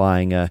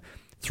justifying a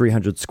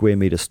 300 square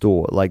metre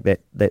store like that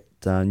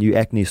new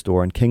Acne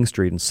store in King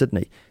Street in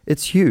Sydney.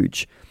 It's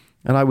huge.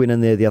 And I went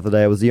in there the other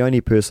day. I was the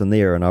only person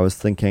there, and I was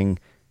thinking,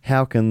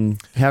 how can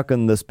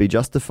this be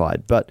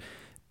justified? But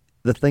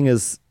the thing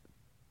is,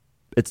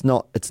 it's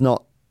not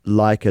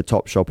like a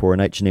Topshop or an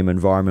H&M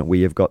environment where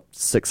you've got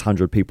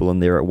 600 people in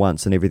there at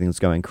once and everything's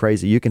going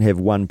crazy. You can have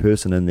one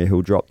person in there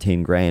who'll drop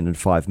 10 grand in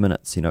 5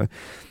 minutes, you know.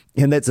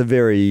 And that's a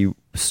very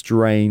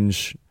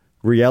strange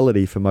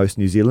reality for most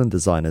New Zealand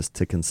designers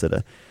to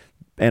consider.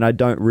 And I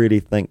don't really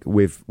think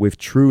we've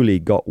truly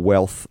got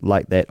wealth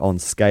like that on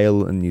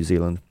scale in New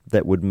Zealand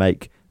that would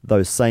make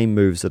those same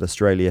moves that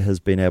Australia has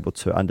been able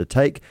to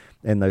undertake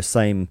and those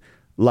same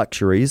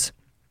luxuries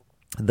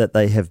that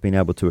they have been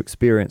able to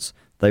experience.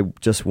 They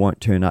just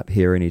won't turn up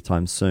here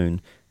anytime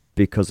soon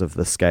because of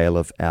the scale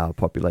of our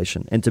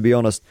population. And to be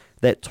honest,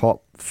 that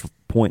top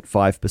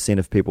 0.5%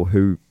 of people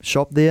who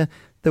shop there,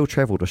 they'll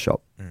travel to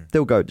shop.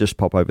 They'll go just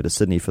pop over to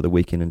Sydney for the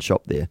weekend and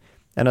shop there.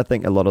 And I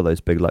think a lot of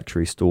those big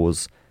luxury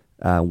stores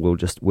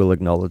will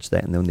acknowledge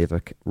that, and they'll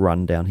never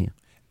run down here.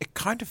 It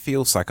kind of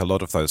feels like a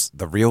lot of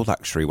the real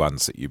luxury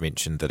ones that you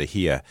mentioned that are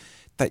here,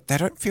 they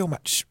don't feel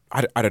much.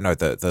 I don't know,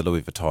 the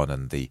Louis Vuitton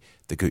and the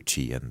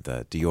Gucci and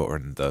the Dior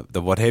and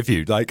the what have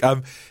you. Like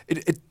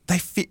they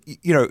fit.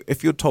 You know,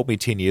 if you'd told me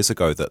 10 years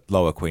ago that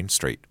Lower Queen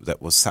Street,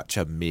 that was such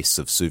a mess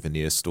of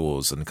souvenir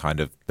stores and kind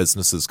of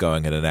businesses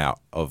going in and out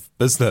of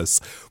business,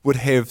 would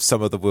have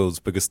some of the world's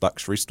biggest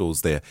luxury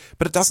stores there,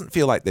 but it doesn't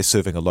feel like they're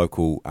serving a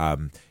local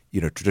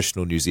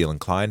traditional New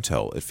Zealand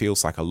clientele. It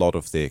feels like a lot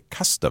of their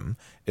custom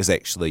is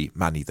actually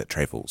money that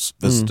travels,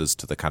 visitors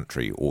to the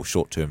country or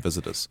short-term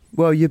visitors.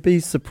 Well, you'd be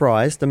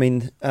surprised. I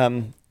mean,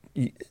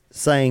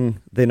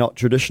 saying they're not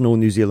traditional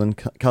New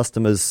Zealand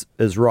customers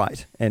is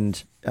right.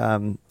 And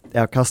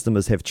our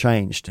customers have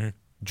changed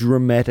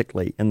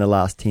dramatically in the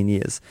last 10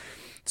 years.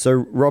 So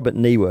Robert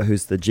Niwa,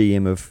 who's the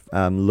GM of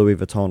Louis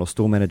Vuitton, or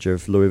store manager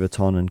of Louis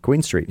Vuitton in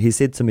Queen Street, he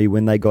said to me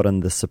when they got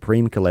in the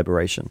Supreme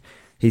collaboration,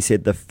 he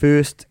said the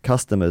first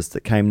customers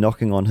that came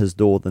knocking on his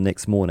door the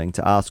next morning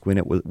to ask when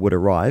it would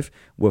arrive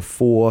were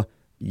 4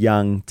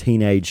 young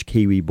teenage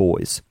Kiwi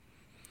boys.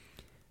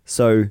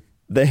 So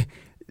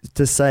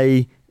to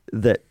say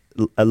that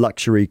a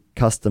luxury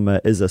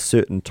customer is a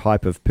certain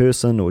type of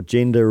person or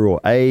gender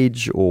or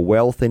age or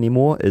wealth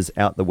anymore is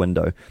out the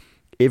window.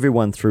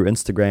 Everyone through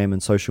Instagram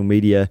and social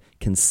media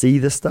can see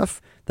this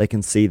stuff. They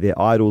can see their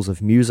idols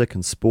of music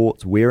and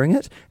sports wearing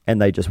it,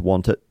 and they just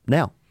want it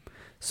now.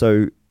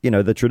 So,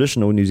 the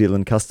traditional New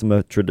Zealand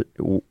customer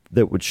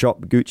that would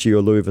shop Gucci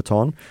or Louis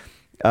Vuitton,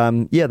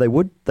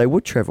 they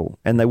would travel,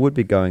 and they would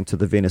be going to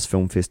the Venice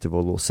Film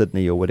Festival or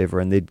Sydney or whatever,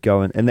 and they'd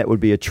go and that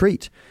would be a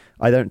treat.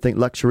 I don't think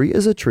luxury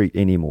is a treat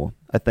anymore.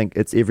 I think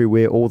it's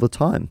everywhere all the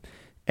time.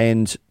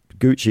 And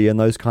Gucci and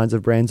those kinds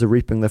of brands are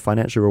reaping the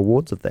financial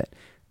rewards of that.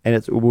 And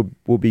it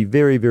will be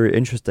very, very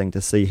interesting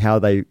to see how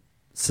they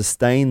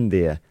sustain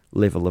their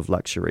level of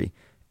luxury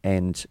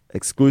and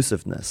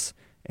exclusiveness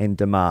and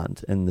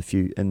demand in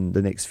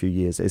the next few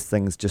years as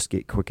things just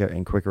get quicker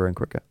and quicker and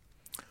quicker.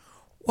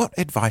 What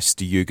advice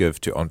do you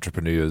give to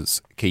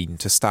entrepreneurs keen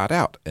to start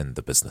out in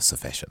the business of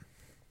fashion?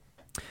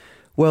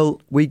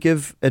 Well, we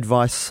give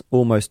advice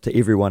almost to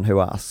everyone who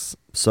asks.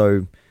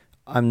 So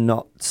I'm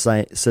not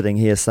sitting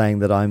here saying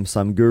that I'm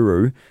some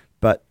guru,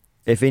 but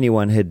if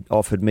anyone had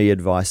offered me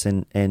advice,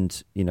 and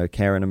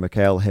Karen and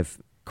Mikhail have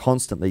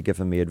constantly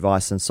given me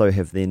advice, and so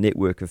have their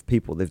network of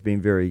people. They've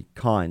been very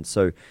kind.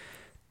 So,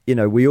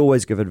 we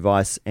always give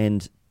advice,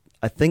 and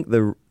I think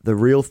the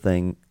real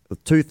thing,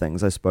 2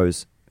 things, I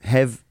suppose,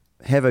 have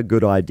a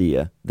good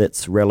idea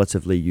that's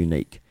relatively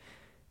unique,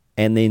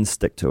 and then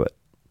stick to it.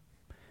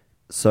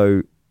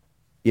 So,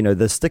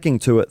 the sticking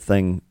to it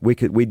thing, we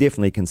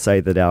definitely can say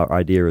that our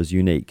idea is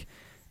unique,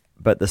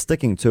 but the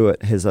sticking to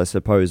it has, I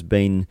suppose,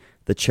 been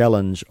the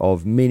challenge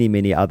of many,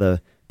 many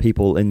other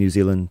people in New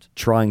Zealand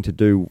trying to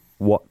do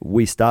what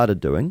we started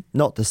doing.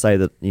 Not to say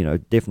that,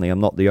 definitely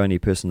I'm not the only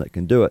person that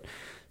can do it.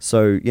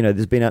 So,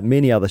 there's been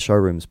many other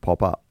showrooms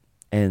pop up,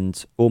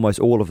 and almost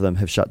all of them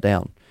have shut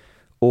down,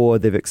 or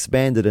they've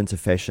expanded into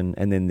fashion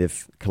and then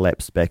they've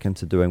collapsed back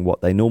into doing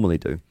what they normally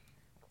do.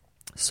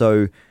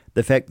 So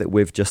the fact that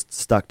we've just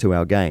stuck to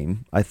our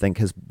game, I think,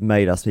 has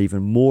made us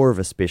even more of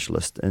a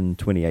specialist in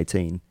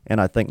 2018. And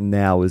I think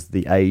now is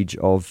the age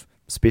of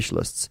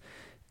specialists.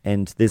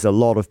 And there's a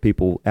lot of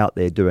people out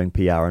there doing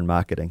PR and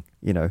marketing,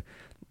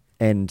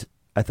 and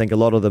I think a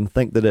lot of them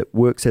think that it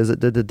works as it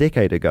did a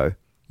decade ago.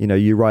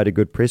 You write a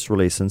good press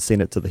release and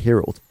send it to the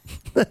Herald.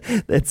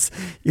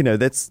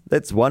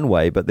 That's one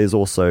way, but there's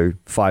also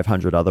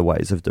 500 other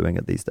ways of doing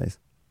it these days.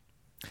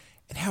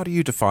 And how do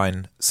you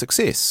define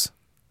success?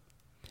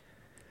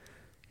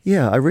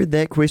 Yeah, I read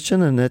that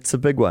question, and it's a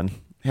big one.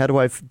 How do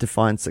I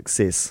define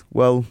success?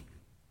 Well,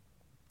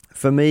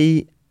 for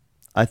me,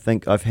 I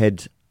think I've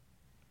had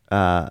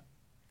the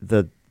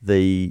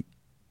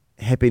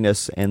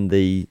happiness and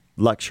the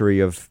luxury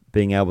of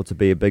being able to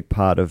be a big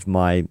part of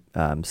my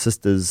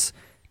sister's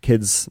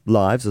kids'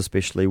 lives,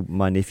 especially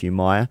my nephew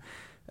Maya.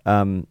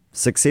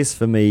 Success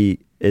for me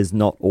is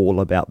not all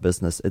about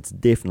business. It's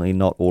definitely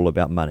not all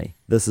about money.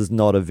 This is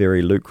not a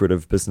very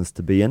lucrative business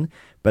to be in,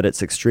 but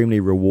it's extremely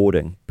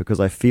rewarding because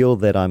I feel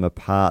that I'm a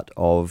part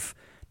of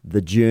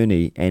the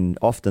journey and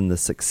often the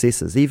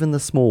successes, even the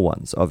small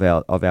ones of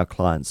our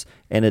clients.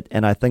 And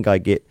I think I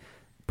get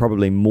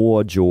probably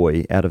more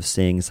joy out of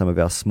seeing some of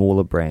our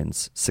smaller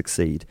brands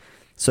succeed.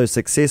 So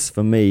success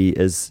for me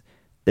is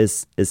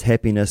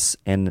happiness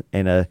and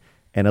a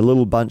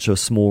little bunch of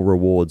small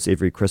rewards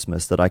every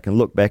Christmas that I can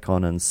look back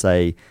on and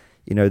say,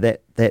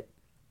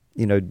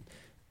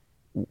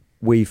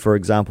 we, for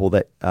example,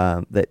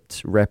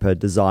 that rapper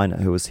Designer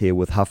who was here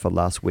with Huffer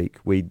last week,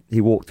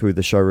 he walked through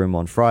the showroom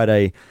on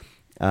Friday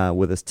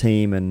with his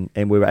team, and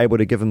we were able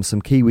to give him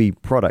some Kiwi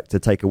product to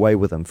take away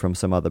with him from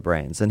some other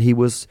brands, and he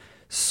was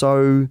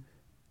so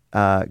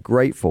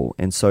grateful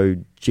and so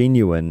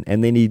genuine.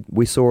 And then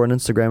we saw on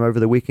Instagram over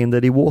the weekend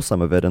that he wore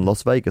some of it in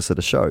Las Vegas at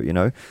a show,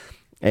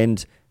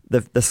 and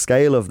the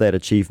scale of that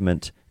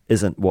achievement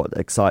isn't what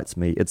excites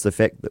me. It's the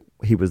fact that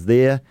he was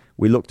there,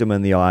 we looked him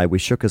in the eye, we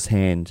shook his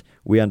hand,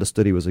 we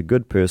understood he was a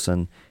good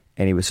person,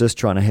 and he was just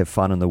trying to have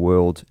fun in the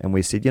world. And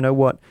we said, you know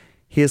what?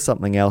 Here's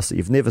something else that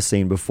you've never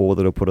seen before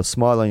that'll put a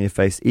smile on your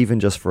face, even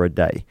just for a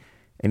day.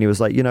 And he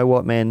was like, you know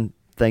what, man?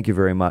 Thank you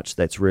very much.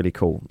 That's really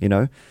cool,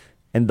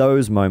 And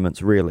those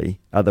moments really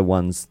are the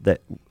ones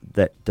that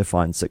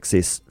define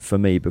success for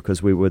me,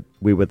 because we were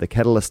the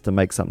catalyst to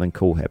make something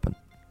cool happen.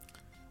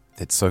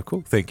 That's so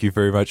cool. Thank you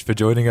very much for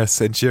joining us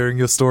and sharing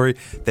your story.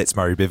 That's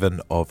Murray Bevan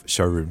of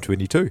Showroom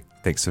 22.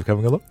 Thanks for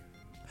coming along.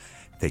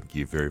 Thank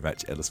you very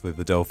much, Alice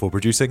Weberdell, for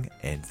producing,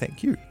 and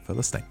thank you for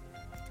listening.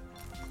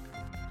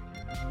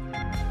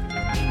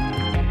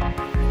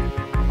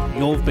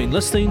 You've been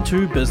listening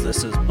to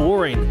Business is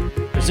Boring,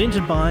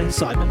 presented by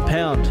Simon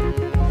Pound,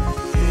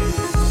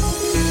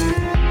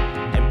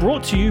 and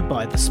brought to you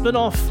by The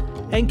Spinoff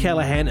and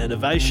Callaghan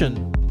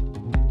Innovation.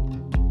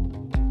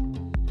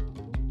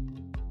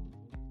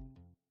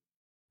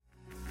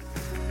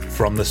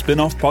 From the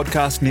Spinoff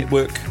Podcast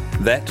Network,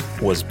 that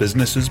was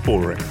Business is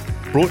Boring,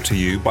 brought to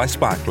you by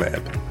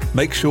SparkLab.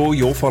 Make sure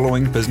you're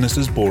following Business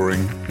is Boring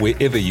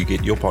wherever you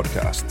get your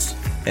podcasts.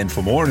 And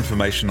for more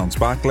information on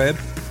SparkLab,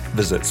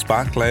 visit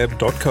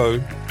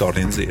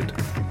sparklab.co.nz.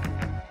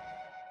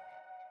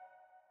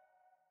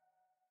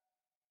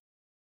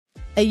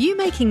 Are you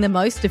making the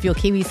most of your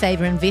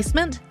KiwiSaver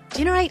investment?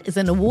 Generate is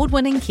an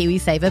award-winning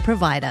KiwiSaver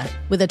provider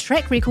with a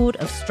track record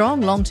of strong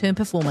long-term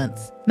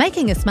performance.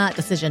 Making a smart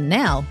decision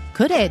now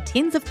could add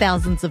tens of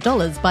thousands of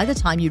dollars by the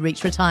time you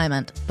reach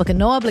retirement. Book a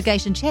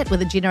no-obligation chat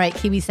with a Generate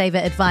KiwiSaver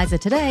advisor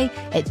today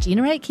at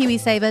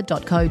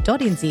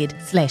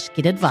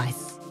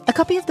generatekiwisaver.co.nz/get-advice. A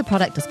copy of the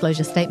product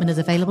disclosure statement is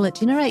available at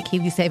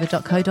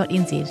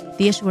generatekiwisaver.co.nz.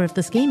 The issuer of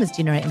the scheme is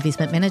Generate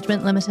Investment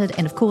Management Limited,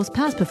 and of course,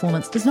 past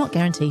performance does not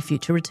guarantee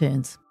future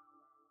returns.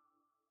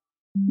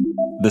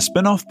 The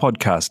Spinoff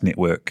Podcast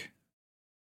Network.